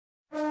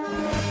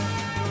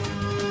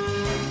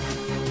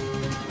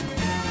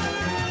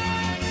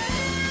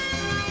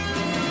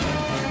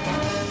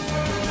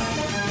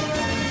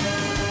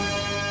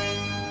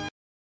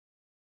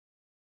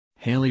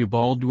Hailey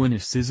Baldwin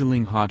is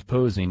sizzling hot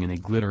posing in a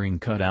glittering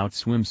cutout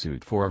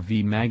swimsuit for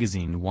V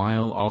magazine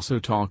while also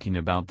talking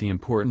about the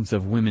importance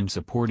of women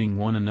supporting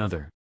one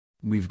another.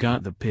 We've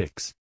got the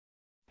pics.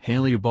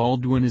 Hailey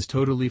Baldwin is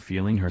totally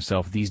feeling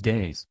herself these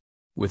days.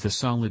 With a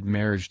solid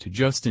marriage to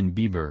Justin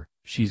Bieber,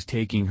 she's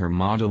taking her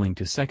modeling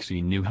to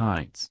sexy new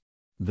heights.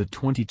 The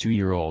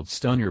 22-year-old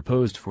stunner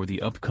posed for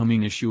the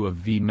upcoming issue of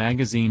V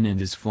magazine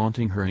and is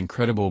flaunting her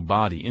incredible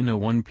body in a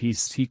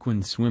one-piece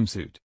sequined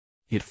swimsuit.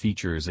 It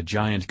features a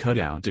giant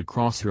cutout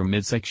across her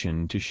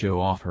midsection to show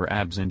off her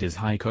abs and is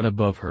high cut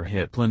above her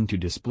hipline to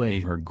display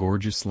her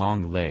gorgeous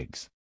long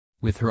legs.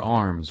 With her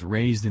arms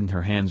raised and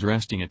her hands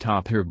resting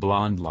atop her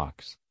blonde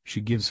locks,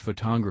 she gives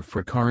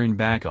photographer Karin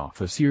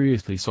Backoff a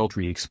seriously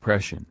sultry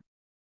expression.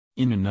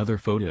 In another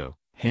photo,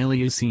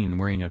 Hailey is seen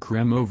wearing a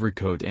creme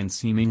overcoat and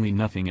seemingly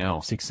nothing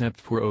else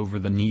except for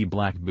over-the-knee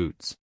black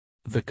boots.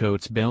 The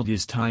coat's belt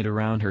is tied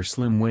around her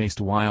slim waist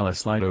while a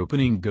slight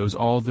opening goes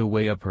all the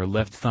way up her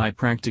left thigh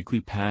practically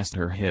past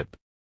her hip.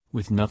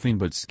 With nothing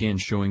but skin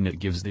showing, that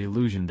gives the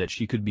illusion that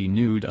she could be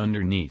nude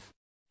underneath.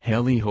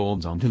 Hailey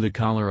holds onto the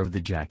collar of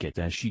the jacket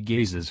as she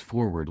gazes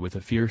forward with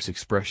a fierce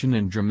expression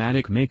and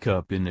dramatic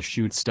makeup in the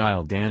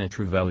shoot-style Dana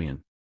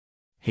Trevelyan.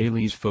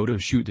 Hailey's photo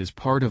shoot is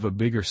part of a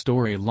bigger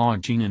story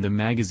launching in the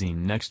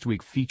magazine next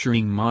week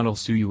featuring model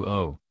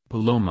Suyu,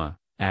 Paloma,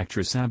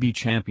 actress Abby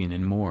Champion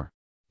and more.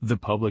 The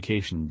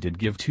publication did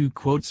give two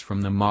quotes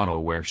from the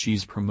model where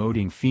she's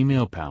promoting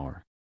female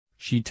power.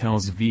 She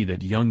tells V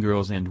that young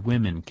girls and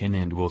women can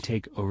and will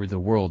take over the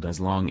world as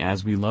long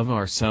as we love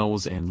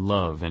ourselves and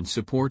love and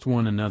support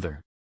one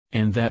another.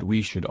 And that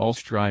we should all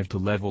strive to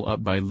level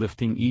up by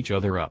lifting each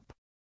other up.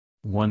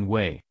 One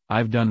way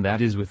I've done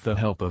that is with the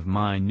help of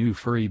my new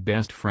furry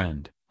best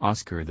friend,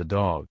 Oscar the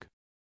dog.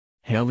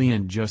 Hailey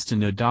and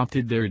Justin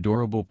adopted their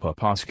adorable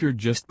pup Oscar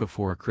just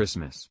before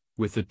Christmas,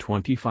 with the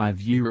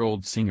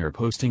 25-year-old singer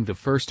posting the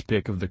first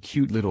pic of the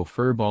cute little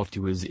furball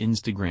to his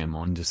Instagram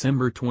on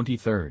December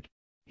 23.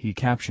 He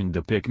captioned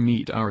the pic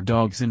 "Meet our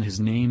dogs" and his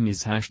name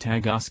is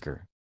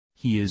 #Oscar.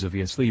 He is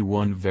obviously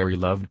one very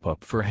loved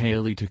pup for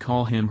Hailey to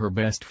call him her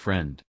best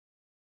friend.